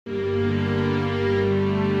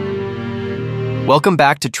Welcome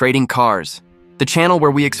back to Trading Cars, the channel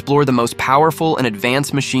where we explore the most powerful and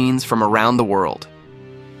advanced machines from around the world.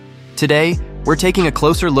 Today, we're taking a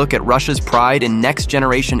closer look at Russia's pride in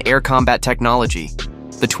next-generation air combat technology,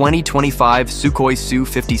 the 2025 Sukhoi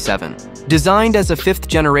Su-57. Designed as a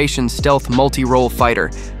fifth-generation stealth multi-role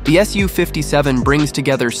fighter, the Su-57 brings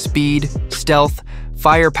together speed, stealth,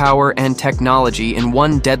 firepower, and technology in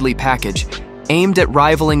one deadly package, aimed at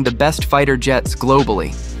rivaling the best fighter jets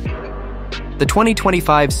globally. The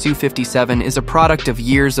 2025 Su-57 is a product of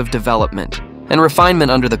years of development and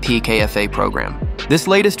refinement under the PKFA program. This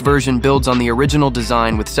latest version builds on the original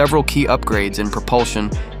design with several key upgrades in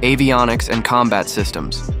propulsion, avionics, and combat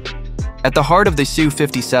systems. At the heart of the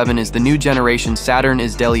Su-57 is the new generation Saturn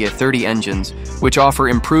Izdelia 30 engines, which offer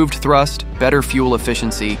improved thrust, better fuel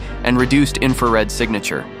efficiency, and reduced infrared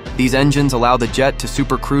signature. These engines allow the jet to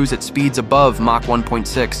supercruise at speeds above Mach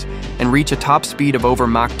 1.6 and reach a top speed of over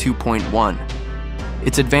Mach 2.1.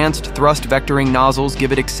 Its advanced thrust vectoring nozzles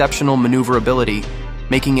give it exceptional maneuverability,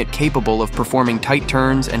 making it capable of performing tight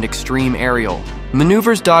turns and extreme aerial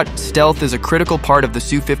maneuvers. Stealth is a critical part of the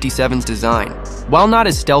Su-57's design. While not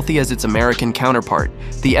as stealthy as its American counterpart,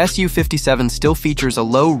 the Su-57 still features a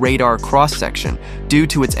low radar cross-section due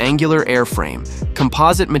to its angular airframe,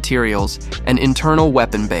 composite materials, and internal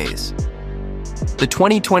weapon bays. The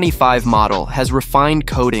 2025 model has refined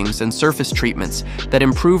coatings and surface treatments that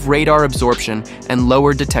improve radar absorption and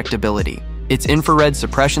lower detectability. Its infrared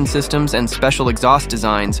suppression systems and special exhaust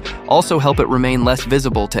designs also help it remain less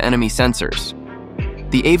visible to enemy sensors.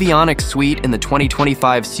 The avionics suite in the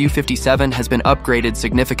 2025 Su-57 has been upgraded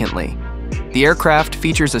significantly. The aircraft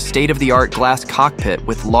features a state-of-the-art glass cockpit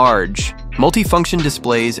with large, multifunction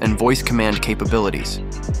displays and voice command capabilities.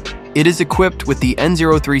 It is equipped with the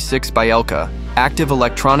N036 Byelka active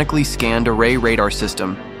electronically scanned array radar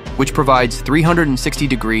system, which provides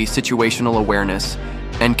 360-degree situational awareness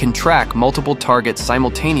and can track multiple targets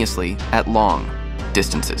simultaneously at long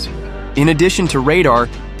distances. In addition to radar,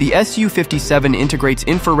 the Su-57 integrates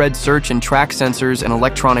infrared search and track sensors and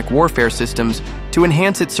electronic warfare systems to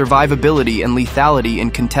enhance its survivability and lethality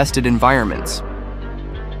in contested environments.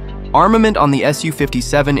 Armament on the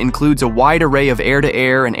Su-57 includes a wide array of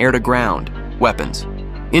air-to-air and air-to-ground weapons.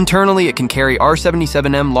 Internally, it can carry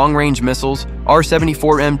R-77M long-range missiles,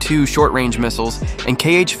 R-74M2 short-range missiles, and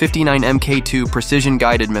Kh-59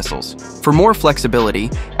 precision-guided missiles. For more flexibility,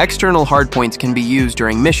 external hardpoints can be used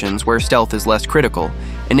during missions where stealth is less critical,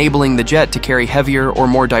 enabling the jet to carry heavier or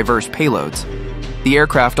more diverse payloads. The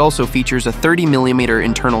aircraft also features a 30mm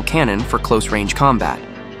internal cannon for close-range combat.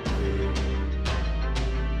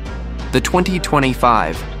 The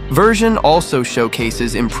 2025 version also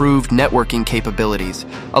showcases improved networking capabilities,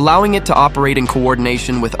 allowing it to operate in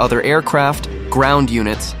coordination with other aircraft, ground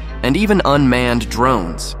units, and even unmanned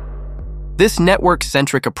drones. This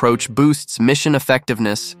network-centric approach boosts mission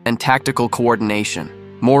effectiveness and tactical coordination.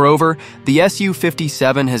 Moreover, the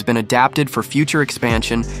Su-57 has been adapted for future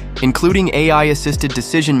expansion, including AI-assisted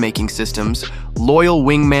decision-making systems, loyal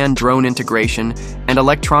wingman drone integration, and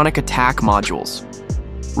electronic attack modules.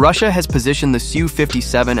 Russia has positioned the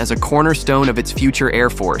Su-57 as a cornerstone of its future air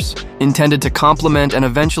force, intended to complement and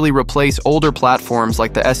eventually replace older platforms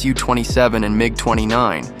like the Su-27 and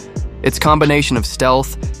MiG-29. Its combination of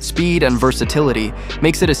stealth, speed, and versatility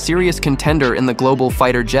makes it a serious contender in the global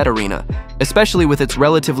fighter jet arena, especially with its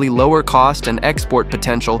relatively lower cost and export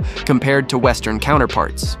potential compared to Western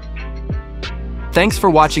counterparts. Thanks for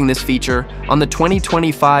watching this feature on the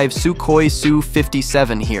 2025 Sukhoi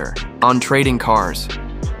Su-57 here on Trading Cars.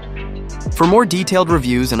 For more detailed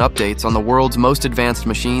reviews and updates on the world's most advanced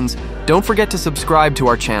machines, don't forget to subscribe to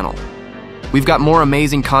our channel. We've got more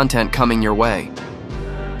amazing content coming your way.